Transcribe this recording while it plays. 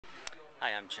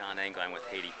Hi, I'm John Engel. I'm with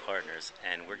Haiti Partners,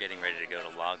 and we're getting ready to go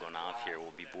to La Gonave here. We'll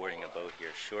be boarding a boat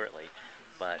here shortly,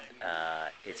 but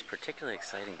it's particularly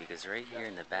exciting because right here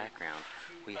in the background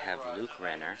we have Luke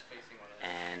Renner,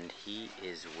 and he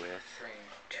is with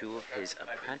two of his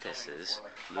apprentices.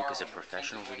 Luke is a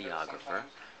professional videographer,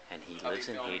 and he lives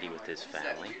in Haiti with his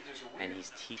family, and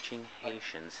he's teaching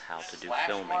Haitians how to do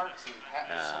filming.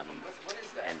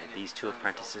 And these two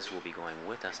apprentices will be going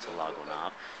with us to La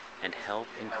Gonave and help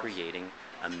in creating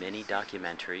a mini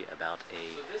documentary about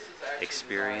a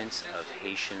experience of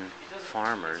Haitian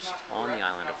farmers on the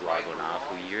island of La Gonave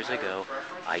who years ago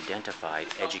identified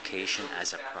education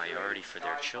as a priority for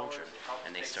their children,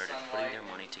 and they started putting their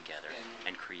money together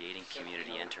and creating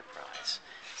community enterprise.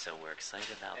 So we're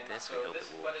excited about this. We hope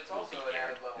it will be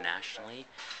aired nationally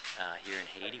here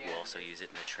in Haiti. We'll also use it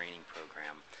in the training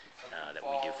program that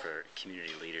we do for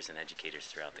community leaders and educators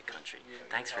throughout the country.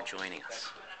 Thanks for joining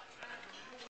us.